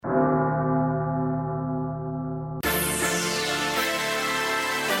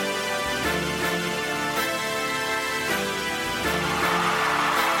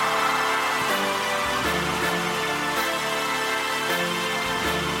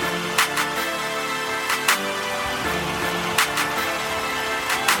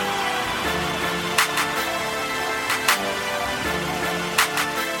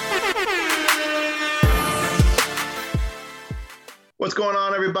What's going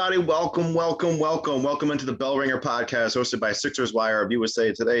on, everybody? Welcome into the Bell Ringer podcast hosted by Sixers Wire of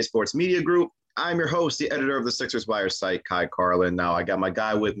USA Today Sports Media Group. I'm your host, the editor of the Sixers Wire site, Carlin. Now, I got my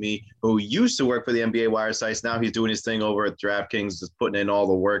guy with me who used to work for the NBA Wire sites. Now he's doing his thing over at DraftKings, just putting in all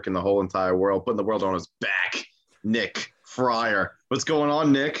the work in the whole entire world, putting the world on his back. Nick Friar. What's going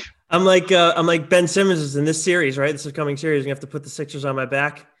on, Nick? I'm like Ben Simmons is in this series, right? This upcoming series. You have to put the Sixers on my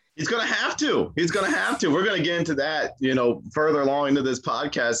back. He's going to have to. We're going to get into that, further along into this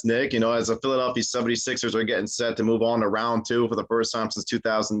podcast, Nick. As the Philadelphia 76ers are getting set to move on to round two for the first time since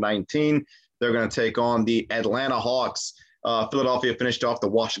 2019. They're going to take on the Atlanta Hawks. Philadelphia finished off the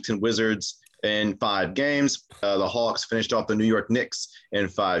Washington Wizards in 5 games. The Hawks finished off the New York Knicks in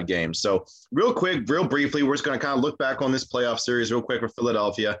 5 games. So real briefly, we're just going to kind of look back on this playoff series real quick for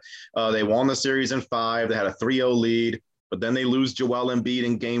Philadelphia. They won the series in 5. They had a 3-0 lead. But then they lose Joel Embiid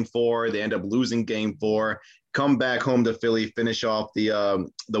in game 4. They end up losing game 4, come back home to Philly, finish off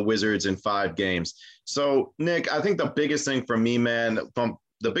the Wizards in 5 games. So, Nick, I think the biggest thing for me, man, from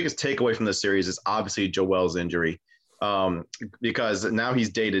the biggest takeaway from the series is obviously Joel's injury, because now he's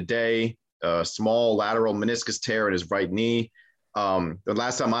day-to-day, small lateral meniscus tear in his right knee. The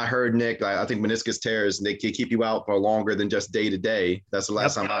last time I heard, Nick, I think meniscus tears, they can keep you out for longer than just day-to-day. That's the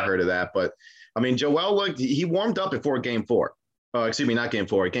last time I heard of that. But Joel he warmed up before game 4. Not game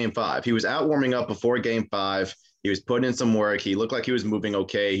 4, game 5. He was out warming up before game 5. He was putting in some work. He looked like he was moving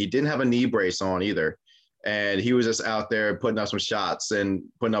okay. He didn't have a knee brace on either. And he was just out there putting up some shots and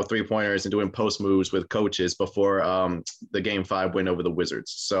putting up 3-pointers and doing post moves with coaches before the game 5 win over the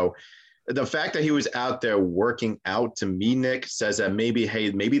Wizards. So the fact that he was out there working out, to me, Nick, says that maybe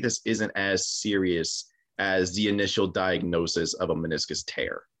this isn't as serious as the initial diagnosis of a meniscus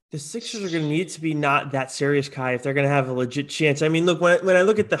tear. The Sixers are going to need to be not that serious, Kai, if they're going to have a legit chance. Look, when I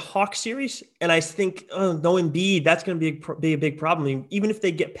look at the Hawks series and I think, no Embiid, that's going to be a big problem. Even if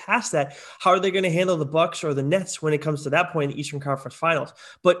they get past that, how are they going to handle the Bucks or the Nets when it comes to that point in the Eastern Conference Finals?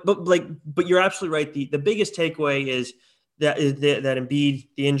 But you're absolutely right. The biggest takeaway is that Embiid,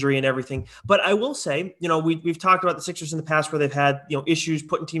 the injury and everything. But I will say, we've talked about the Sixers in the past where they've had, issues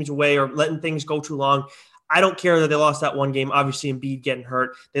putting teams away or letting things go too long. I don't care that they lost that one game. Obviously, Embiid getting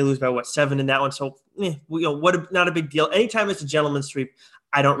hurt. They lose by 7 in that one. So, not a big deal. Anytime it's a gentleman's sweep,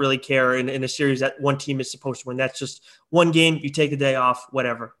 I don't really care in a series that one team is supposed to win. That's just one game. You take the day off,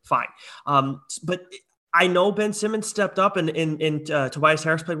 whatever, fine. But I know Ben Simmons stepped up and Tobias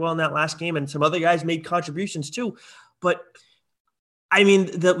Harris played well in that last game, and some other guys made contributions too. But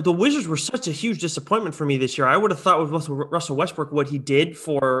the Wizards were such a huge disappointment for me this year. I would have thought with Russell Westbrook, what he did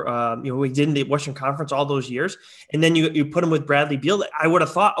for, what he did in the Western Conference all those years, and then you put him with Bradley Beal, I would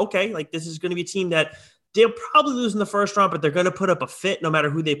have thought, okay, this is going to be a team that they'll probably lose in the first round, but they're going to put up a fit no matter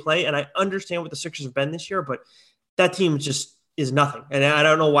who they play. And I understand what the Sixers have been this year, but that team just is nothing. And I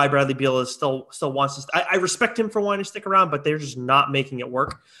don't know why Bradley Beal is still wants to. I respect him for wanting to stick around, but they're just not making it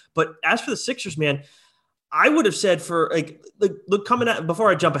work. But as for the Sixers, man, I would have said look, coming out before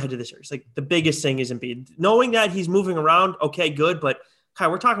I jump ahead to this series, the biggest thing is Embiid. Knowing that he's moving around, okay, good. But Kai,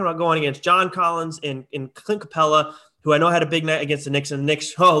 we're talking about going against John Collins and Clint Capella, who I know had a big night against the Knicks. And the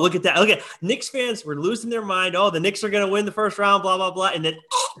Knicks, oh, look at that. Look at Knicks fans were losing their mind. Oh, the Knicks are going to win the first round, blah, blah, blah. And then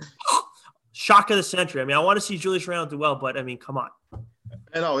shock of the century. I want to see Julius Randle do well, but come on.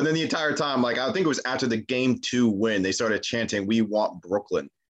 I know. And then the entire time, I think it was after the game 2 win, they started chanting, "We want Brooklyn."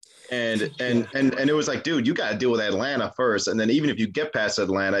 And it was like, dude, you got to deal with Atlanta first. And then even if you get past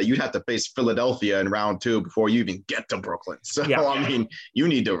Atlanta, you'd have to face Philadelphia in round 2 before you even get to Brooklyn. So, you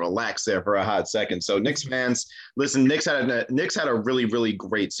need to relax there for a hot second. So Knicks fans, listen, Knicks had a really, really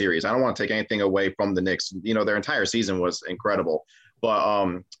great series. I don't want to take anything away from the Knicks. Their entire season was incredible.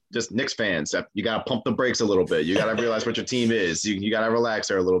 But just Knicks fans, you got to pump the brakes a little bit. You got to realize what your team is. You got to relax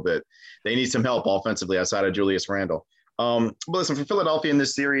there a little bit. They need some help offensively outside of Julius Randle. But listen, for Philadelphia in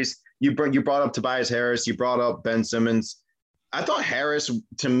this series, you brought up Tobias Harris, you brought up Ben Simmons. I thought Harris,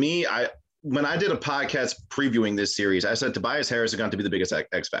 to me, when I did a podcast previewing this series, I said Tobias Harris is going to be the biggest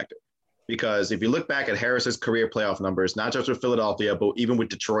X factor. Because if you look back at Harris's career playoff numbers, not just with Philadelphia, but even with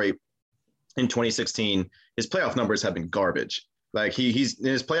Detroit in 2016, his playoff numbers have been garbage. He's in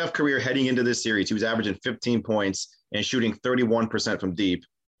his playoff career heading into this series, he was averaging 15 points and shooting 31% from deep.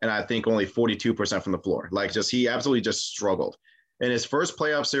 And I think only 42% from the floor. He absolutely just struggled. In his first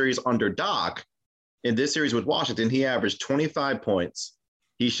playoff series under Doc, in this series with Washington, he averaged 25 points.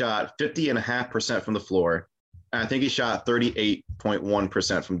 He shot 50.5% from the floor. And I think he shot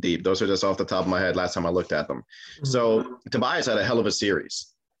 38.1% from deep. Those are just off the top of my head last time I looked at them. Mm-hmm. So Tobias had a hell of a series.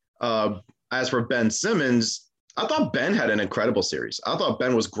 As for Ben Simmons, I thought Ben had an incredible series. I thought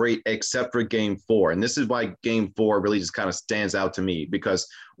Ben was great except for game 4. And this is why game 4 really just kind of stands out to me, because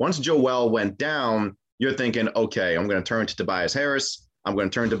once Joel went down, you're thinking, okay, I'm going to turn to Tobias Harris. I'm going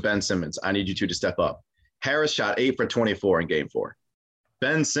to turn to Ben Simmons. I need you two to step up. Harris shot 8 for 24 in game 4.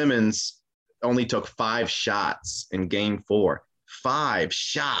 Ben Simmons only took 5 shots in game 4. 5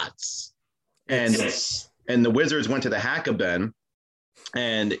 shots. And the Wizards went to the hack of Ben,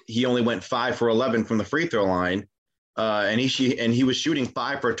 and he only went 5 for 11 from the free throw line. And he was shooting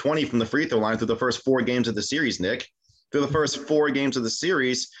 5 for 20 from the free throw line through the first 4 games of the series, Nick. Through the first 4 games of the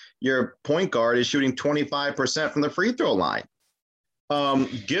series, your point guard is shooting 25% from the free throw line.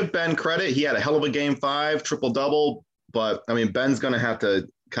 Give Ben credit. He had a hell of a game 5, triple-double. But, I mean, Ben's going to have to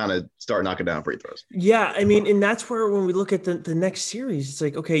kind of start knocking down free throws. Yeah, I mean, and that's where when we look at the next series, it's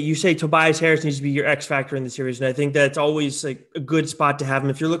like, okay, you say Tobias Harris needs to be your X factor in the series, and I think that's always like a good spot to have him.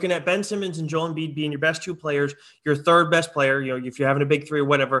 If you're looking at Ben Simmons and Joel Embiid being your best 2 players, your third best player, you know, if you're having a big 3 or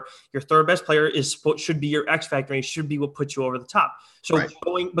whatever, your third best player should be your X factor, and he should be what puts you over the top. So right.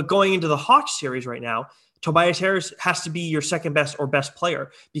 going into the Hawks series right now, Tobias Harris has to be your second best or best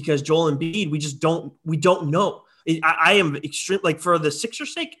player, because Joel Embiid, we don't know. I am extreme, like, for the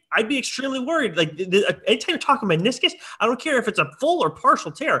Sixers' sake, I'd be extremely worried. Like, anytime you're talking meniscus, I don't care if it's a full or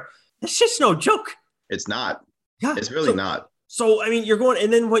partial tear. It's just no joke. It's not. Yeah, it's really not. So, I mean, you're going,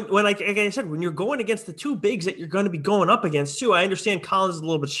 and then when like I said, when you're going against the 2 bigs that you're going to be going up against too, I understand Collins is a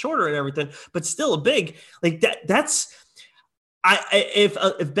little bit shorter and everything, but still a big like that. That's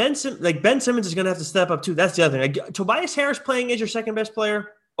if Ben Simmons is going to have to step up too. That's the other thing. Like, Tobias Harris playing as your second best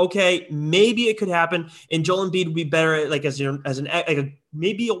player. Okay, maybe it could happen, and Joel Embiid would be better, like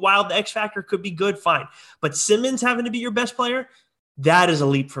maybe a wild X factor could be good, fine. But Simmons having to be your best player, that is a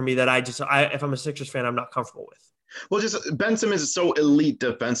leap for me that if I'm a Sixers fan, I'm not comfortable with. Well, just Ben Simmons is so elite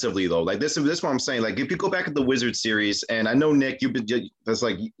defensively, though. Like this is what I'm saying. Like, if you go back at the Wizards series, and I know, Nick, you've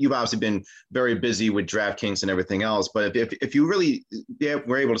obviously been very busy with DraftKings and everything else. But if you really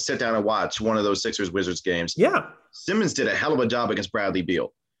were able to sit down and watch one of those Sixers Wizards games, yeah, Simmons did a hell of a job against Bradley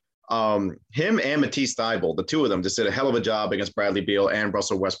Beal. Him and Matisse Thybulle, the 2 of them just did a hell of a job against Bradley Beal and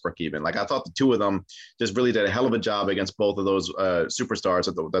Russell Westbrook even. Like, I thought the 2 of them just really did a hell of a job against both of those superstars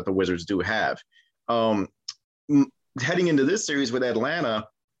that the Wizards do have. Heading into this series with Atlanta,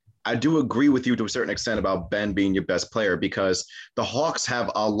 I do agree with you to a certain extent about Ben being your best player, because the Hawks have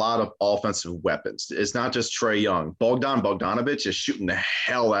a lot of offensive weapons. It's not just Trae Young. Bogdanovic is shooting the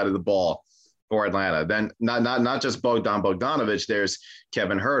hell out of the ball for Atlanta. Then not just Bogdanovic, there's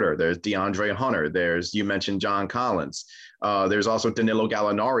Kevin Huerter, there's DeAndre Hunter, you mentioned John Collins. There's also Danilo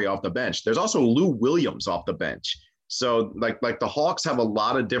Gallinari off the bench. There's also Lou Williams off the bench. So like the Hawks have a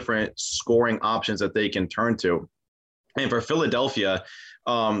lot of different scoring options that they can turn to. And for Philadelphia,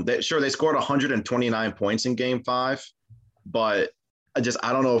 they scored 129 points in game 5, but I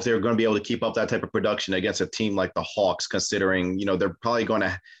don't know if they're going to be able to keep up that type of production against a team like the Hawks, considering, you know, they're going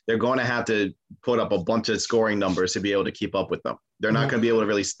to have to put up a bunch of scoring numbers to be able to keep up with them. They're not going to be able to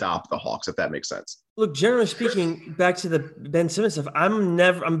really stop the Hawks, if that makes sense. Look, generally speaking, back to the Ben Simmons stuff,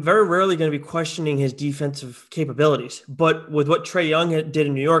 I'm very rarely going to be questioning his defensive capabilities. But with what Trae Young did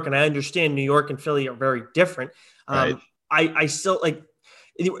in New York, and I understand New York and Philly are very different, right. I still, like,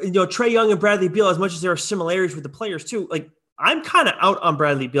 you know, Trae Young and Bradley Beal, as much as there are similarities with the players too, like, I'm kind of out on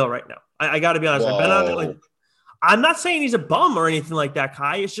Bradley Beal right now. I got to be honest. I've been on it. Like, I'm not saying he's a bum or anything like that,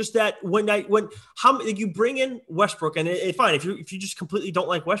 Kai. It's just that when you bring in Westbrook, and fine, if you just completely don't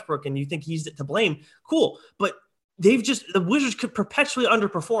like Westbrook and you think he's to blame, cool. But the Wizards could perpetually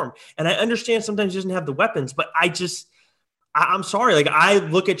underperform, and I understand sometimes he doesn't have the weapons, but I'm sorry. Like, I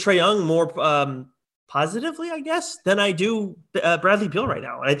look at Trae Young more positively, I guess, than I do Bradley Beal right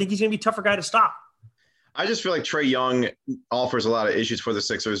now, and I think he's going to be a tougher guy to stop. I just feel like Trae Young offers a lot of issues for the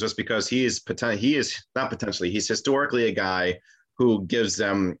Sixers, just because he's historically a guy who gives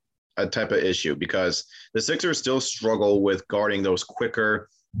them a type of issue, because the Sixers still struggle with guarding those quicker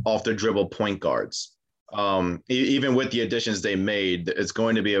off the dribble point guards. Even with the additions they made, it's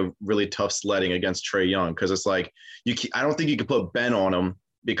going to be a really tough sledding against Trae Young, because it's like I don't think you can put Ben on him,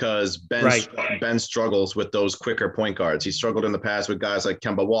 because Ben struggles with those quicker point guards. He struggled in the past with guys like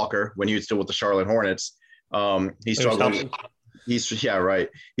Kemba Walker when he was still with the Charlotte Hornets. He struggled. He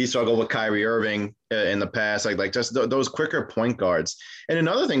struggled with Kyrie Irving in the past, like just those quicker point guards. And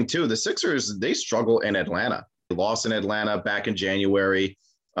another thing too, the Sixers, they struggle in Atlanta. They lost in Atlanta back in January.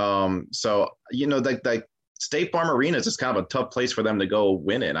 So, you know, like State Farm Arena is just kind of a tough place for them to go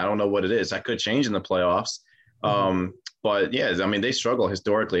win in. I don't know what it is. That could change in the playoffs. But yeah, I mean, they struggle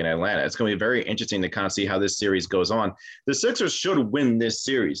historically in Atlanta. It's going to be very interesting to kind of see how this series goes on. The Sixers should win this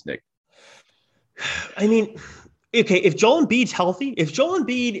series, Nick. I mean, Okay, if Joel Embiid's healthy, if Joel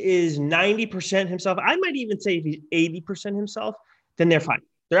Embiid is 90% himself, I might even say if he's 80% himself, then they're fine.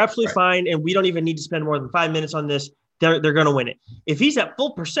 They're absolutely fine, and we don't even need to spend more than 5 minutes on this. They're going to win it. If he's at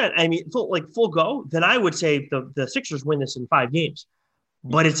full percent, I mean, full go, then I would say the Sixers win this in 5 games.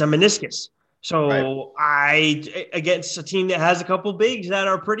 But it's a meniscus. So against a team that has a couple bigs that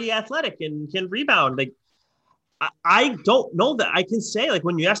are pretty athletic and can rebound, like I don't know that I can say, like,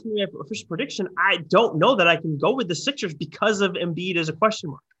 when you ask me my official prediction, I don't know that I can go with the Sixers because of Embiid as a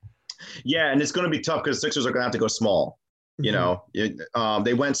question mark. Yeah, and it's going to be tough because Sixers are going to have to go small. You know,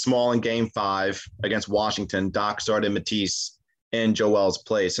 they went small in Game 5 against Washington. Doc started Matisse in Joel's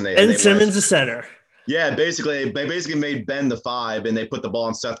place, and they Simmons the center. Yeah, basically, they made Ben the 5, and they put the ball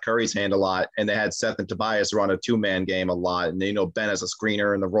in Seth Curry's hand a lot, and they had Seth and Tobias run a 2-man game a lot, and Ben as a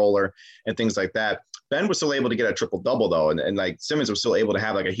screener and the roller and things like that. Ben was still able to get a triple-double, though, and like Simmons was still able to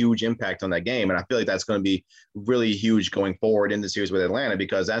have like a huge impact on that game, and I feel like that's going to be really huge going forward in the series with Atlanta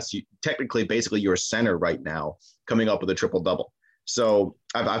because that's technically basically your center right now coming up with a triple-double. So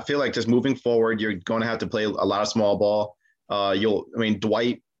I feel like just moving forward, you're going to have to play a lot of small ball.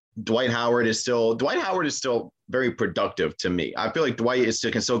 Dwight Howard is still very productive to me. I feel like Dwight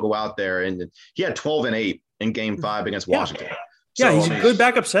can still go out there, and he had 12 and 8 in Game 5 against Washington. Yeah, he's a good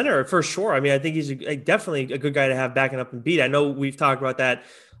backup center for sure. I mean, I think he's definitely a good guy to have backing up Embiid. I know we've talked about that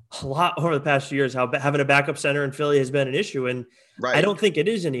a lot over the past few years, how having a backup center in Philly has been an issue, and I don't think it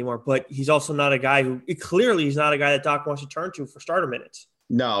is anymore. But he's also not a guy he's not a guy that Doc wants to turn to for starter minutes.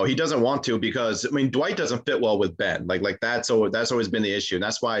 No, he doesn't want to because Dwight doesn't fit well with Ben. Like that's always been the issue. And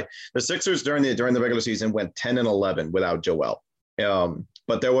that's why the Sixers during the regular season went 10-11 without Joel.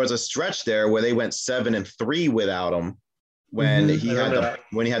 But there was a stretch there where they went 7-3 without him when he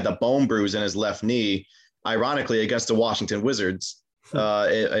had the bone bruise in his left knee, ironically against the Washington Wizards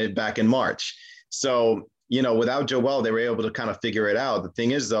back in March. So, without Joel, they were able to kind of figure it out. The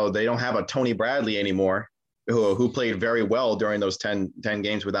thing is, though, they don't have a Tony Bradley anymore, who played very well during those 10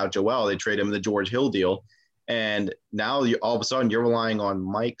 games without Joel. They traded him in the George Hill deal. And now all of a sudden you're relying on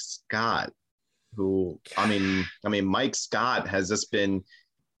Mike Scott, who, Mike Scott has just been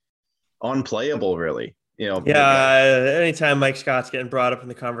unplayable, really. Anytime Mike Scott's getting brought up in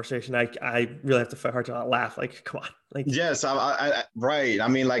the conversation, I really have to fight hard to laugh. Like, come on. Like, yes, right. I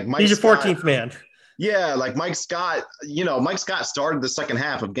mean, like Mike. He's your 14th man. Yeah, like Mike Scott. Mike Scott started the second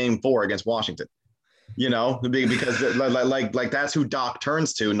half of Game 4 against Washington. Because like that's who Doc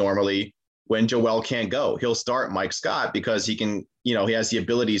turns to normally when Joel can't go. He'll start Mike Scott because he can, he has the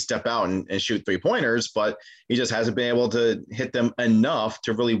ability to step out and shoot 3-pointers, but he just hasn't been able to hit them enough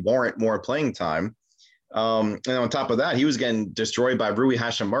to really warrant more playing time. And on top of that, he was getting destroyed by Rui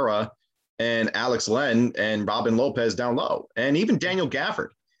Hashimura and Alex Len and Robin Lopez down low, and even Daniel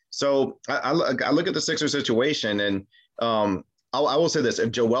Gafford. So I look at the Sixers situation, and I will say this: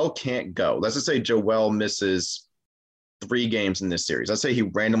 if Joel can't go, let's just say Joel misses 3 games in this series. Let's say he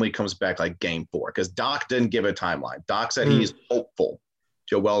randomly comes back like Game 4, because Doc didn't give a timeline. Doc said he's hopeful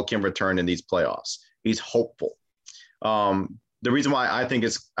Joel can return in these playoffs. He's hopeful. The reason why I think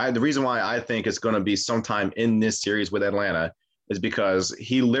it's going to be sometime in this series with Atlanta is because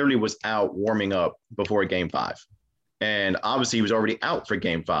he literally was out warming up before Game 5. And obviously he was already out for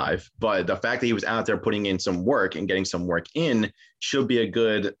Game 5, but the fact that he was out there putting in some work and getting some work in should be a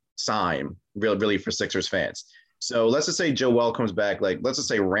good sign, really, for Sixers fans. So let's just say Joel comes back, like, let's just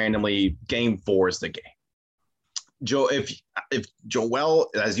say randomly Game 4 is the game. If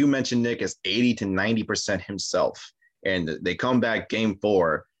Joel, as you mentioned, Nick, is 80 to 90% himself, and they come back Game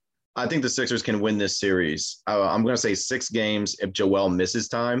 4, I think the Sixers can win this series. I'm going to say 6 games if Joel misses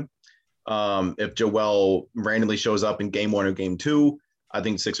time. If Joel randomly shows up in Game 1 or Game 2, I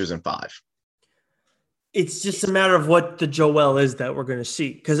think Sixers in 5. It's just a matter of what the Joel is that we're going to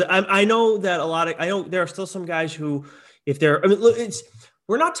see. Because I know that I know there are still some guys who,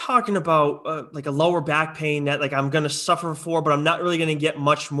 we're not talking about like a lower back pain that like I'm going to suffer for, but I'm not really going to get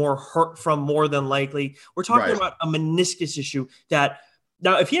much more hurt from more than likely. We're talking about a meniscus issue that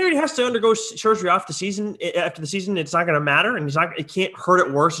now, if he already has to undergo surgery after the season, it's not going to matter, and it can't hurt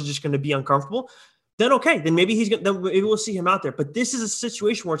it worse. It's just going to be uncomfortable. Then okay, then maybe maybe we'll see him out there. But this is a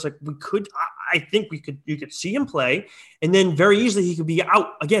situation where it's like I think you could see him play, and then very easily he could be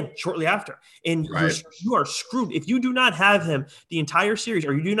out again shortly after, and you are screwed if you do not have him the entire series,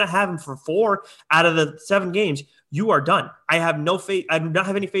 or you do not have him for 4 out of the 7 games. You are done. I have no faith. I do not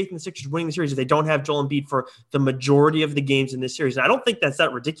have any faith in the Sixers winning the series if they don't have Joel Embiid for the majority of the games in this series. And I don't think that's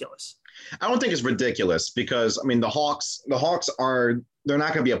that ridiculous. I don't think it's ridiculous because, the Hawks they're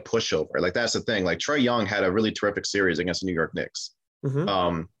not going to be a pushover. Like, that's the thing. Like, Trae Young had a really terrific series against the New York Knicks.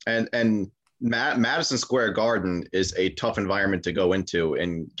 And Madison Square Garden is a tough environment to go into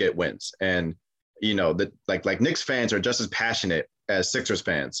and get wins. And, that like Knicks fans are just as passionate as Sixers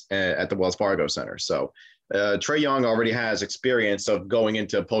fans at the Wells Fargo Center. So Trae Young already has experience of going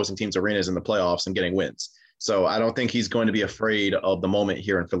into opposing teams' arenas in the playoffs and getting wins. So I don't think he's going to be afraid of the moment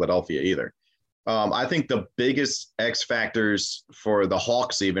here in Philadelphia either. I think the biggest X factors for the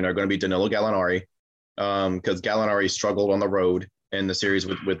Hawks even are going to be Danilo Gallinari, because Gallinari struggled on the road in the series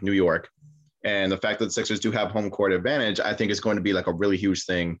with New York. And the fact that the Sixers do have home court advantage, I think is going to be like a really huge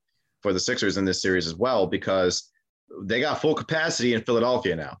thing for the Sixers in this series as well, because they got full capacity in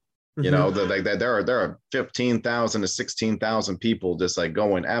Philadelphia now. Mm-hmm. There are 15,000 to 16,000 people just like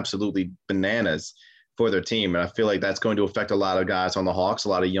going absolutely bananas for their team. And I feel like that's going to affect a lot of guys on the Hawks, a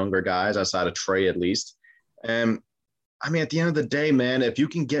lot of younger guys outside of Trae at least. And I mean, at the end of the day, man, if you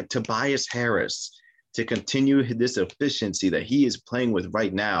can get Tobias Harris to continue this efficiency that he is playing with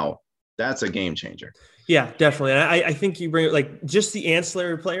right now, that's a game changer. Yeah, definitely. And I think you bring like just the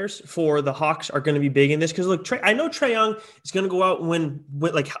ancillary players for the Hawks are going to be big in this because look, I know Trae Young is going to go out and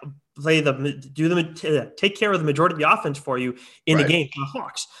take care of the majority of the offense for you in the game for the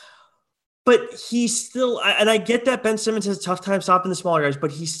Hawks. But he's still, and I get that Ben Simmons has a tough time stopping the smaller guys,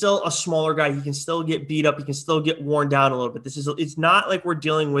 but he's still a smaller guy. He can still get beat up. He can still get worn down a little bit. It's not like we're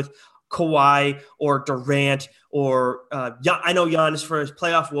dealing with Kawhi or Durant or I know Giannis for his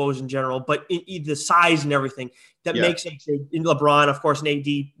playoff woes in general, but the size and everything that makes in LeBron, of course, and AD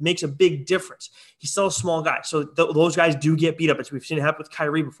makes a big difference. He's still a small guy. So those guys do get beat up. We've seen it happen with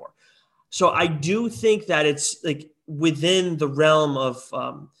Kyrie before. So I do think that it's like within the realm of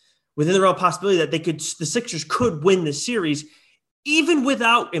possibility that the Sixers could win the series even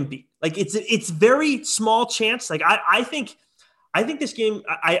without Embiid. Like it's very small chance. Like I think this game,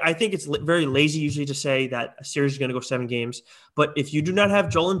 I think it's very lazy usually to say that a series is going to go 7 games. But if you do not have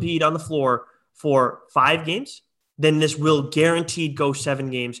Joel Embiid on the floor for 5 games, then this will guaranteed go 7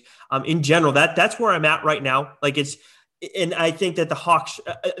 games. In general, that's where I'm at right now. Like and I think that the Hawks,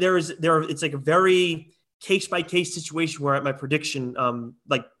 it's like a very case by case situation where my prediction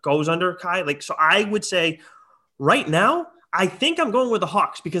goes under Kai. Like, so I would say right now, I think I'm going with the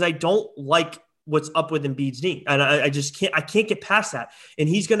Hawks because I don't like what's up with Embiid's knee. And I just can't get past that. And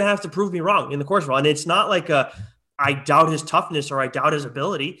he's going to have to prove me wrong in the course of all. And it's not like I doubt his toughness or I doubt his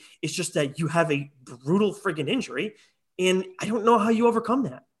ability. It's just that you have a brutal freaking injury. And I don't know how you overcome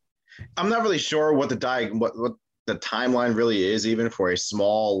that. I'm not really sure what the timeline really is, even for a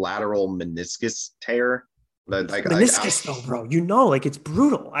small lateral meniscus tear. Meniscus though, bro, it's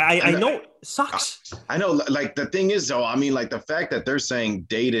brutal. I know it sucks. I know. Like the thing is though, I mean, like the fact that they're saying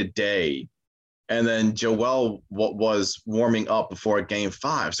day to day, and then Joel was warming up before game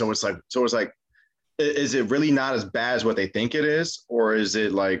 5. So it's like, is it really not as bad as what they think it is? Or is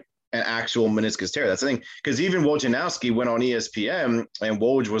it like an actual meniscus tear? That's the thing. Because even Wojnarowski went on ESPN and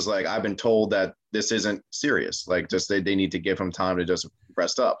Woj was like, I've been told that this isn't serious. Like just they need to give him time to just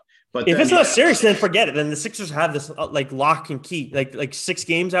rest up. But if it's not serious, then forget it. Then the Sixers have this lock and key, like 6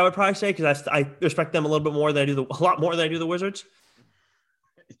 games. I would probably say because I respect them a little bit more than a lot more than I do the Wizards.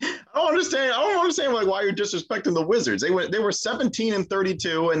 I don't understand like why you're disrespecting the Wizards. They were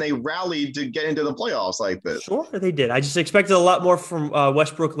 17-32 and they rallied to get into the playoffs like this. Sure, they did. I just expected a lot more from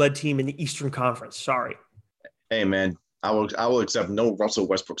Westbrook-led team in the Eastern Conference. Sorry. Hey man, I will accept no Russell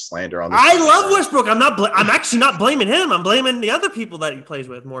Westbrook slander on this. I love Westbrook. I'm actually not blaming him. I'm blaming the other people that he plays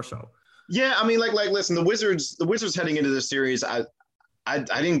with more so. Yeah, I mean, like listen, the Wizards heading into this series, I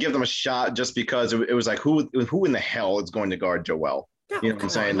didn't give them a shot just because it was like who in the hell is going to guard Joel? Yeah, you know what I'm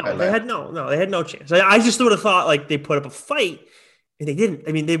saying? No, they had no chance. I just would have thought like they put up a fight and they didn't.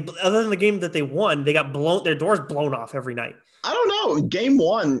 I mean, other than the game that they won, they got their doors blown off every night. I don't know. Game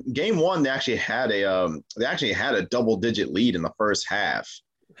one, they actually had a double-digit lead in the first half,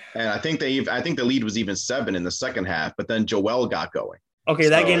 and I think the lead was even 7 in the second half. But then Joel got going. Okay,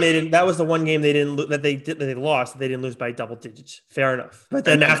 that game they didn't. That was the one game they didn't that they lost. They didn't lose by double digits. Fair enough. But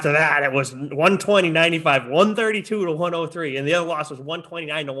then after that, it was 120-95, 132-103, and the other loss was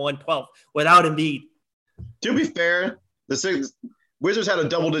 129-112 without Embiid. To be fair, the Wizards had a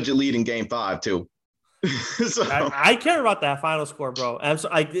double-digit lead in Game 5 too. So. I care about that final score, bro.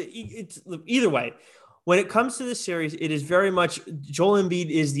 It's either way. When it comes to this series, it is very much Joel Embiid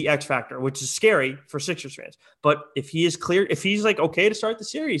is the X factor, which is scary for Sixers fans. But if he is clear, if he's like okay to start the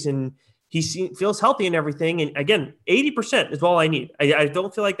series and he feels healthy and everything, and again, 80% is all I need. I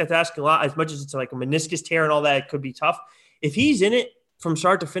don't feel like that's asking a lot. As much as it's like a meniscus tear and all that, it could be tough. If he's in it from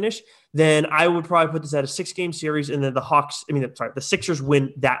start to finish, then I would probably put this at a 6-game series, and then the Sixers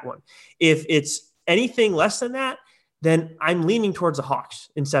win that one. If it's anything less than that, then I'm leaning towards the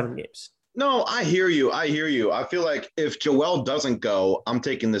Hawks in 7 games. No, I hear you. I hear you. I feel like if Joel doesn't go, I'm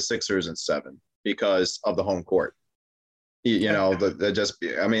taking the Sixers in 7 because of the home court. You know, the just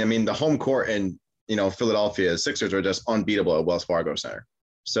I mean the home court in Philadelphia Sixers are just unbeatable at Wells Fargo Center.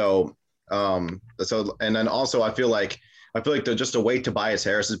 So and then also I feel like they're just the way Tobias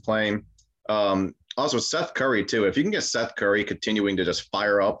Harris is playing. Also Seth Curry too. If you can get Seth Curry continuing to just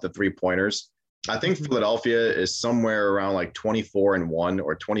fire up the 3-pointers, I think Philadelphia is somewhere around like 24-1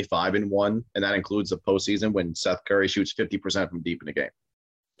 or 25-1, and that includes the postseason when Seth Curry shoots 50% from deep in the game.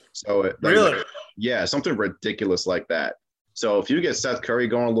 So Really? yeah, something ridiculous like that. So if you get Seth Curry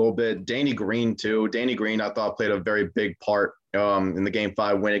going a little bit, Danny Green too. Danny Green, I thought played a very big part in the Game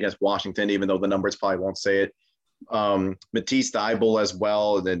 5 win against Washington, even though the numbers probably won't say it. Matisse Thybulle as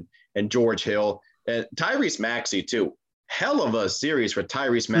well, and George Hill and Tyrese Maxey too. Hell of a series for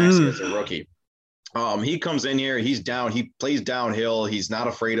Tyrese Maxey as a rookie. He comes in here, he's down, he plays downhill, he's not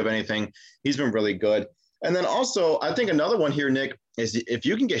afraid of anything. He's been really good. And then also, I think another one here, Nick, is if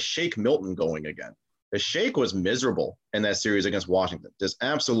you can get Shake Milton going again. The Shake was miserable in that series against Washington, just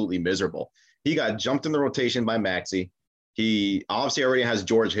absolutely miserable. He got jumped in the rotation by Maxey. He obviously already has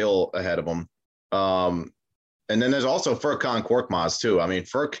George Hill ahead of him. And then there's also Furkan Korkmaz too. I mean,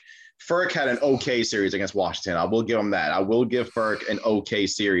 Furk had an okay series against Washington. I will give him that. I will give Furk an okay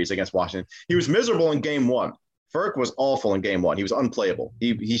series against Washington. He was miserable in game 1. Furk was awful in game 1. He was unplayable.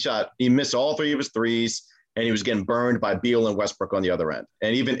 He missed all 3 of his threes, and he was getting burned by Beal and Westbrook on the other end.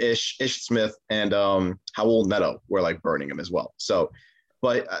 And even Ish Smith and Howell Neto were like burning him as well. So,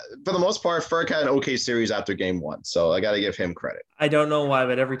 but for the most part, Furk had an okay series after game 1. So I got to give him credit. I don't know why,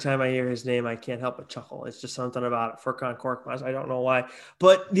 but every time I hear his name, I can't help but chuckle. It's just something about it. Furkan Korkmaz. I don't know why.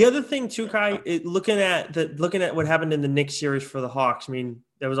 But the other thing too, Kai, looking at what happened in the Knicks series for the Hawks, I mean,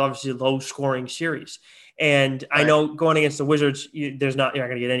 that was obviously a low scoring series. And right. I know going against the Wizards, you're not going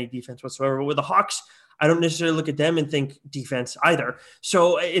to get any defense whatsoever. But with the Hawks, I don't necessarily look at them and think defense either.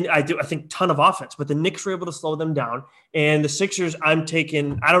 So I think ton of offense, but the Knicks were able to slow them down. And the Sixers, I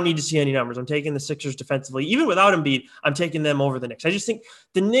don't need to see any numbers. I'm taking the Sixers defensively. Even without Embiid, I'm taking them over the Knicks. I just think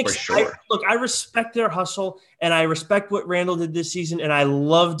the Knicks, sure. I respect their hustle, and I respect what Randall did this season, and I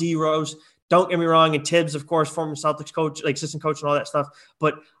love D Rose. Don't get me wrong, and Tibbs, of course, former Celtics coach, like assistant coach and all that stuff.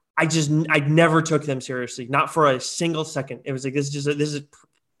 But I never took them seriously, not for a single second. It was like, this is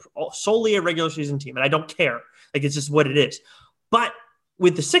solely a regular season team, and I don't care. Like, it's just what it is. But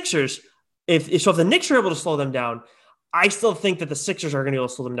with the Sixers, if the Knicks are able to slow them down, I still think that the Sixers are going to be able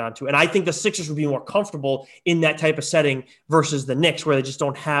to slow them down too. And I think the Sixers would be more comfortable in that type of setting versus the Knicks, where they just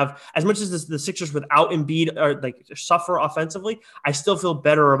don't have as much as the Sixers without Embiid or like suffer offensively. I still feel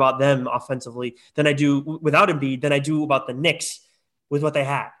better about them offensively than I do without Embiid than I do about the Knicks with what they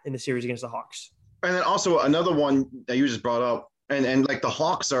had in the series against the Hawks. And then also another one that you just brought up, and like the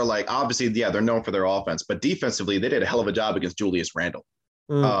Hawks are like, obviously, yeah, they're known for their offense, but defensively, they did a hell of a job against Julius Randle.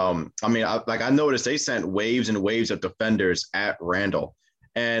 I mean, I noticed they sent waves and waves of defenders at Randle.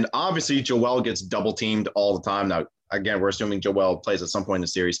 And obviously, Joel gets double teamed all the time. Now, again, we're assuming Joel plays at some point in the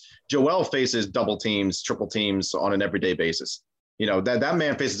series. Joel faces double teams, triple teams on an everyday basis. You know, that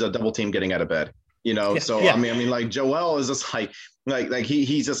man faces a double team getting out of bed, you know? I mean, like Joel is just like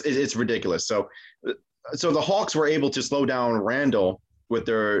he's just, it's ridiculous. So the Hawks were able to slow down Randle with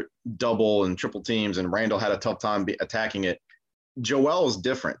their double and triple teams, and Randle had a tough time attacking it. Joel is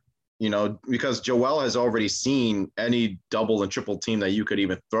different, you know, because Joel has already seen any double and triple team that you could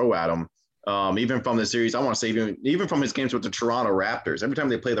even throw at him. Even from the series, I want to say even from his games with the Toronto Raptors. Every time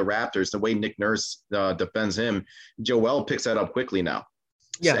they play the Raptors, the way Nick Nurse defends him, Joel picks that up quickly now.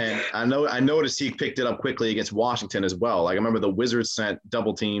 Yeah, and I noticed he picked it up quickly against Washington as well. Like I remember the Wizards sent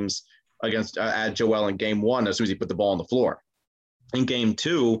double teams against at Joel in game 1 as soon as he put the ball on the floor. In game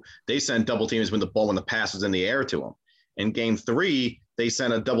 2, they sent double teams when the pass was in the air to him. In game 3, they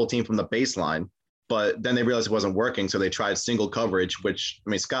sent a double team from the baseline, but then they realized it wasn't working, so they tried single coverage, which, I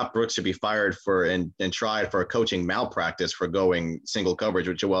mean, Scott Brooks should be fired for and tried for a coaching malpractice for going single coverage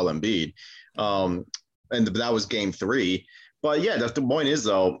with Joel Embiid. And that was game 3. But yeah, the point is,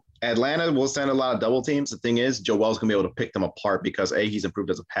 though, Atlanta will send a lot of double teams. The thing is, Joel's going to be able to pick them apart because, A, he's improved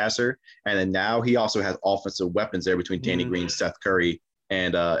as a passer, and then now he also has offensive weapons there between Danny Green, Seth Curry,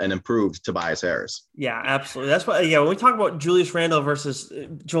 and an improved Tobias Harris. Yeah, absolutely. That's why. Yeah, when we talk about Julius Randle versus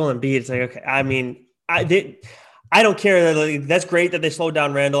Joel Embiid, it's like, okay. I mean, I don't care. That's great that they slowed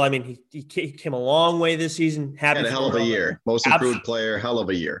down Randle. I mean, he came a long way this season. Had a hell of a year. Most improved player. Hell of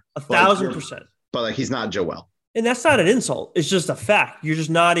a year. 1,000%. But like, he's not Joel. And that's not an insult. It's just a fact. You're just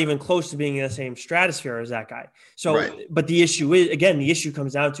not even close to being in the same stratosphere as that guy. So, right. But the issue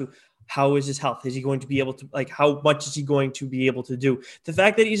comes down to How is his health? Is he going to be able to, like, how much is he going to be able to do? The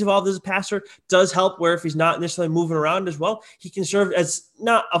fact that he's evolved as a passer does help, where if he's not necessarily moving around as well, he can serve as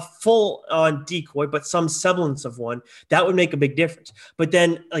not a full-on decoy, but some semblance of one. That would make a big difference. But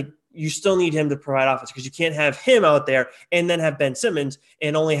then, like, you still need him to provide offense, because you can't have him out there and then have Ben Simmons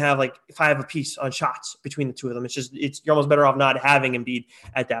and only have like 5 apiece on shots between the two of them. You're almost better off not having Embiid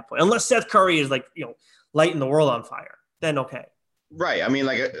at that point, unless Seth Curry is like, lighting the world on fire. Then okay. Right. I mean,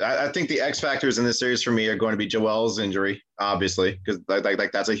 like, I think the X factors in this series for me are going to be Joel's injury, obviously, because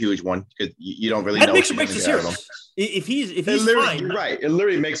like that's a huge one, because you don't really know. That makes or breaks the series. If he's fine, you're right. It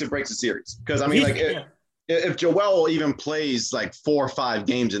literally makes or breaks the series, because I mean, if Joel even plays like 4 or 5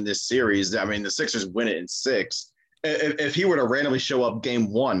 games in this series, I mean, the Sixers win it in 6. If he were to randomly show up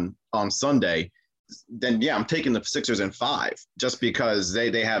game 1 on Sunday, then yeah, I'm taking the Sixers in 5, just because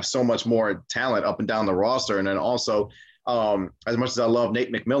they have so much more talent up and down the roster. And then also, as much as I love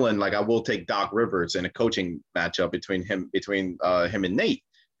Nate McMillan, like, I will take Doc Rivers in a coaching matchup between him and Nate.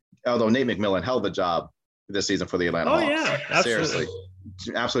 Although Nate McMillan held the job this season for the Atlanta Hawks. Yeah, absolutely.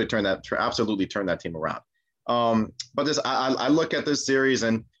 Seriously, absolutely turn that team around. But I look at this series,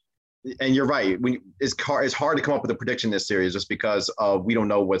 and you're right. It's hard to come up with a prediction this series, just because we don't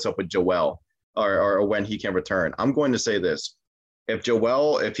know what's up with Joel or when he can return. I'm going to say this: if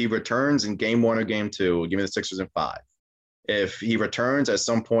he returns in game 1 or game 2, give me the Sixers in 5. If he returns at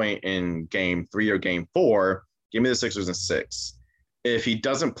some point in game 3 or game 4, give me the Sixers in 6. If he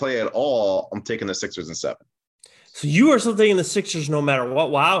doesn't play at all, I'm taking the Sixers in 7. So you are still taking the Sixers no matter what?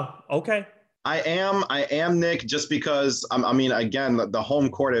 Wow. Okay. I am, Nick, just because I mean, again, the home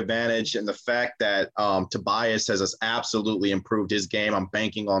court advantage and the fact that Tobias has absolutely improved his game. I'm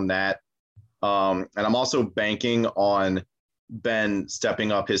banking on that, and I'm also banking on Ben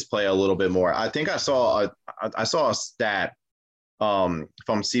stepping up his play a little bit more. I think I saw a stat from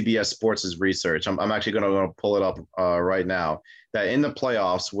CBS Sports' research. I'm actually going to pull it up right now. That in the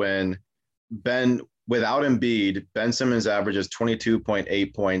playoffs, when without Embiid, Ben Simmons averages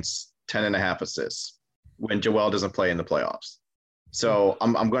 22.8 points. 10.5 assists when Joel doesn't play in the playoffs. So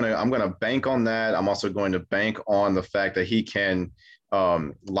I'm gonna bank on that. I'm also going to bank on the fact that he can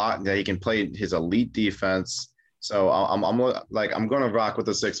play his elite defense. So I'm gonna rock with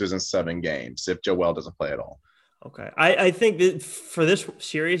the Sixers in 7 games if Joel doesn't play at all. Okay, I think that for this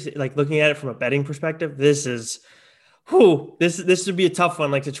series, like, looking at it from a betting perspective, this would be a tough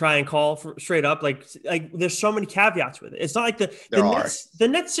one, like, to try and call for straight up. Like there's so many caveats with it. It's not like the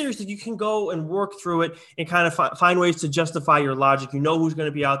Nets series that you can go and work through it and kind of find ways to justify your logic. You know who's going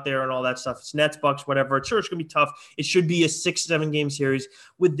to be out there and all that stuff. It's Nets, Bucks, whatever. Sure, it's going to be tough. It should be a 6-7 game series.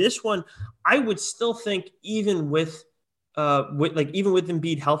 With this one, I would still think even with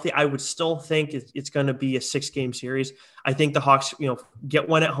Embiid healthy, I would still think it's going to be a 6-game series. I think the Hawks, get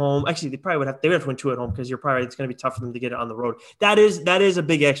one at home. Actually, they would have to win 2 at home, because it's going to be tough for them to get it on the road. That is a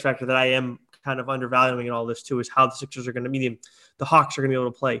big X factor that I am kind of undervaluing in all this too, is how the Sixers are going to be. The Hawks are going to be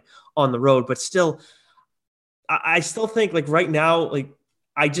able to play on the road, but still, I still think, like, right now, like,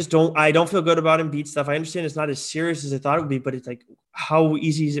 I don't feel good about Embiid stuff. I understand it's not as serious as I thought it would be, but it's like, how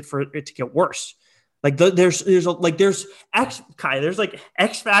easy is it for it to get worse? Like, there's X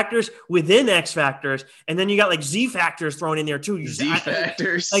factors within X factors, and then you got like Z factors thrown in there too. Z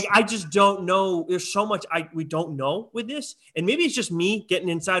factors. I just don't know. There's so much we don't know with this, and maybe it's just me getting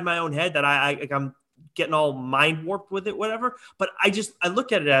inside my own head that I'm getting all mind warped with it, whatever. But I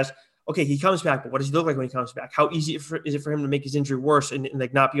look at it as, okay, he comes back, but what does he look like when he comes back? How easy is it for him to make his injury worse and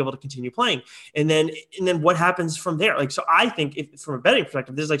like not be able to continue playing? And then what happens from there? Like, so I think, if from a betting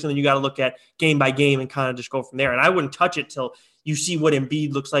perspective, this is like something you got to look at game by game and kind of just go from there. And I wouldn't touch it till you see what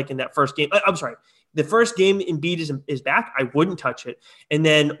Embiid looks like in that first game. I'm sorry. The first game Embiid is back, I wouldn't touch it. And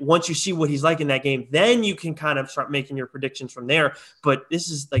then once you see what he's like in that game, then you can kind of start making your predictions from there. But this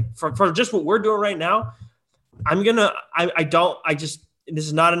is like, for just what we're doing right now, this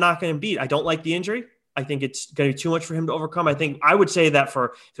is not a knock on Embiid. I don't like the injury. I think it's going to be too much for him to overcome. I would say that if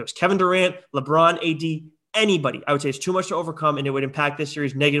it was Kevin Durant, LeBron, AD, anybody, I would say it's too much to overcome, and it would impact this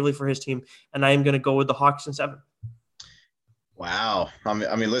series negatively for his team. And I am going to go with the Hawks in 7. Wow. I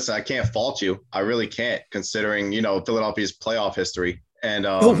mean, listen, I can't fault you. I really can't, considering, Philadelphia's playoff history. And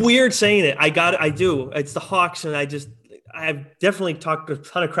weird saying it. I do. It's the Hawks, and I've definitely talked a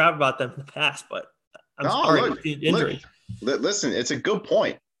ton of crap about them in the past, but I'm sorry with the injury. Listen, it's a good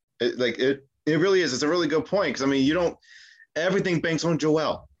point. It really is. It's a really good point, because, I mean, everything banks on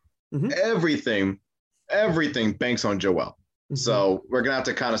Joel. Mm-hmm. Everything banks on Joel. Mm-hmm. So we're going to have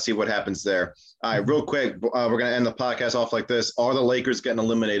to kind of see what happens there. All right, real quick, we're going to end the podcast off like this. Are the Lakers getting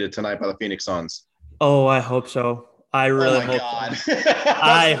eliminated tonight by the Phoenix Suns? Oh, I hope so. I really Oh my hope God. so.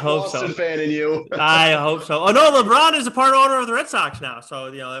 I hope Boston so. fan in you. I hope so. Oh no, LeBron is a part owner of the Red Sox now, so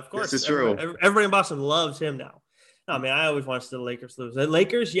of This course, is true. everybody in Boston loves him now. No, man, I always want to see the Lakers lose. The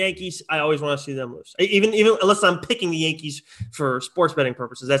Lakers, Yankees, I always want to see them lose. Even unless I'm picking the Yankees for sports betting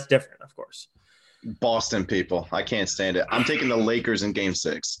purposes, that's different, of course. Boston people, I can't stand it. I'm taking the Lakers in Game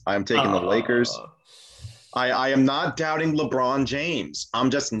 6. I'm taking the Lakers. I am not doubting LeBron James. I'm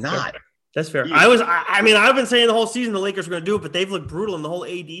just not. That's fair. I've been saying the whole season the Lakers are going to do it, but they've looked brutal in the whole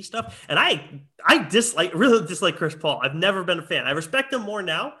AD stuff. And I really dislike Chris Paul. I've never been a fan. I respect him more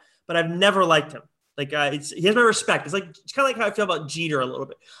now, but I've never liked him. Like he has my respect. It's kind of like how I feel about Jeter a little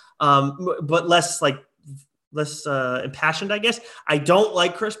bit, but less impassioned, I guess. I don't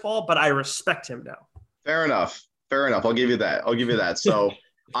like Chris Paul, but I respect him now. Fair enough. I'll give you that. So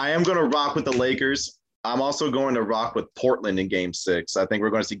I am going to rock with the Lakers. I'm also going to rock with Portland in Game 6. I think we're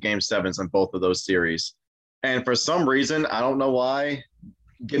going to see Game 7s in both of those series. And for some reason, I don't know why,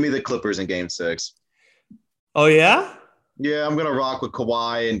 give me the Clippers in Game 6. Oh, yeah? Yeah, I'm going to rock with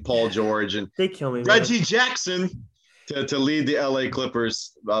Kawhi and Paul George and they kill me, Reggie Jackson to lead the LA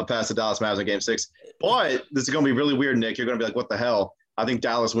Clippers past the Dallas Mavericks in Game 6. But this is going to be really weird, Nick. You're going to be like, what the hell? I think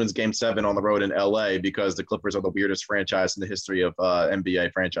Dallas wins Game 7 on the road in LA because the Clippers are the weirdest franchise in the history of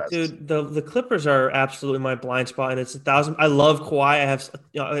NBA franchises. Dude, the Clippers are absolutely my blind spot, and it's 1,000. I love Kawhi. I have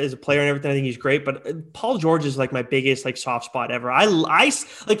as a player and everything. I think he's great, but Paul George is like my biggest soft spot ever. I like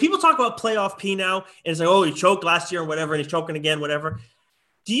people talk about playoff P now, and it's like, oh, he choked last year and whatever, and he's choking again, whatever.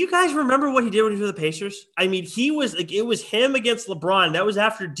 Do you guys remember what he did when he was with the Pacers? I mean, it was him against LeBron. That was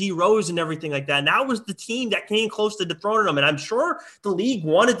after D Rose and everything like that. And that was the team that came close to dethroning him. And I'm sure the league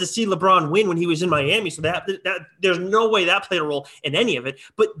wanted to see LeBron win when he was in Miami. So that there's no way that played a role in any of it.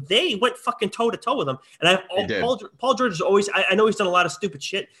 But they went fucking toe to toe with him. And Paul George is always. I know he's done a lot of stupid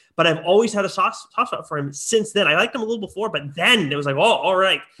shit, but I've always had a soft spot for him since then. I liked him a little before, but then it was like, oh, all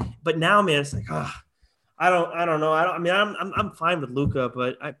right. But now, man, it's like, I don't know. I'm fine with Luka,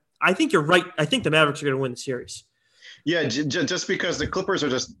 but I think you're right. I think the Mavericks are going to win the series. Yeah, just because the Clippers are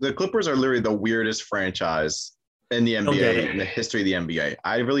literally the weirdest franchise in the NBA, in the history of the NBA.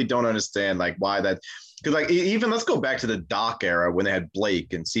 I really don't understand why that. Because even let's go back to the Doc era when they had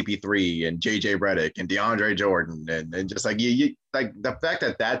Blake and CP3 and JJ Redick and DeAndre Jordan and just you the fact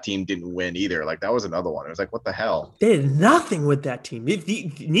that team didn't win either. That was another one. It was what the hell? They did nothing with that team.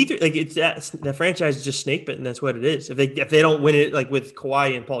 Neither it's the franchise is just snake bitten. That's what it is. If they don't win it with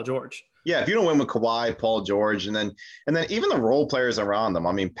Kawhi and Paul George. Yeah, if you don't win with Kawhi, Paul George, and then even the role players around them.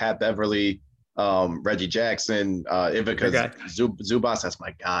 I mean, Pat Beverly, Reggie Jackson, Ivica Zubas, that's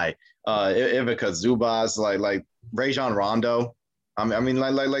my guy. Ivica Zubas, like Rajon Rondo. I mean,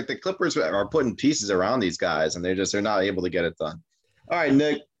 the Clippers are putting pieces around these guys, and they're not able to get it done. All right,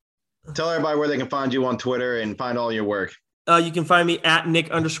 Nick, tell everybody where they can find you on Twitter and find all your work. You can find me at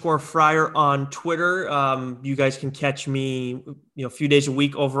Nick_Friar on Twitter. You guys can catch me, a few days a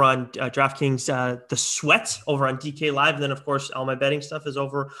week over on DraftKings, The Sweat over on DK Live. And then, of course, all my betting stuff is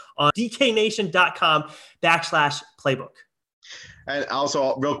over on DKNation.com/playbook. And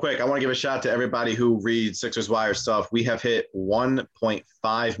also, real quick, I want to give a shout out to everybody who reads Sixers Wire stuff. We have hit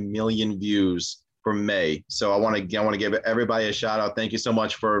 1.5 million views for May. So I want to give everybody a shout out. Thank you so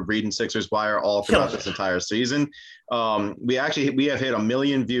much for reading Sixers Wire all throughout this entire season. We have hit 1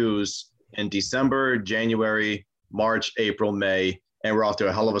 million views in December, January, March, April, May, and we're off to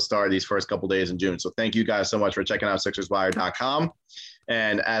a hell of a start these first couple days in June. So thank you guys so much for checking out SixersWire.com.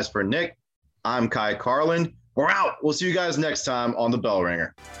 And as for Nick, I'm Carlin. We're out. We'll see you guys next time on the Bell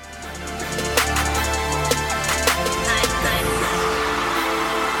Ringer.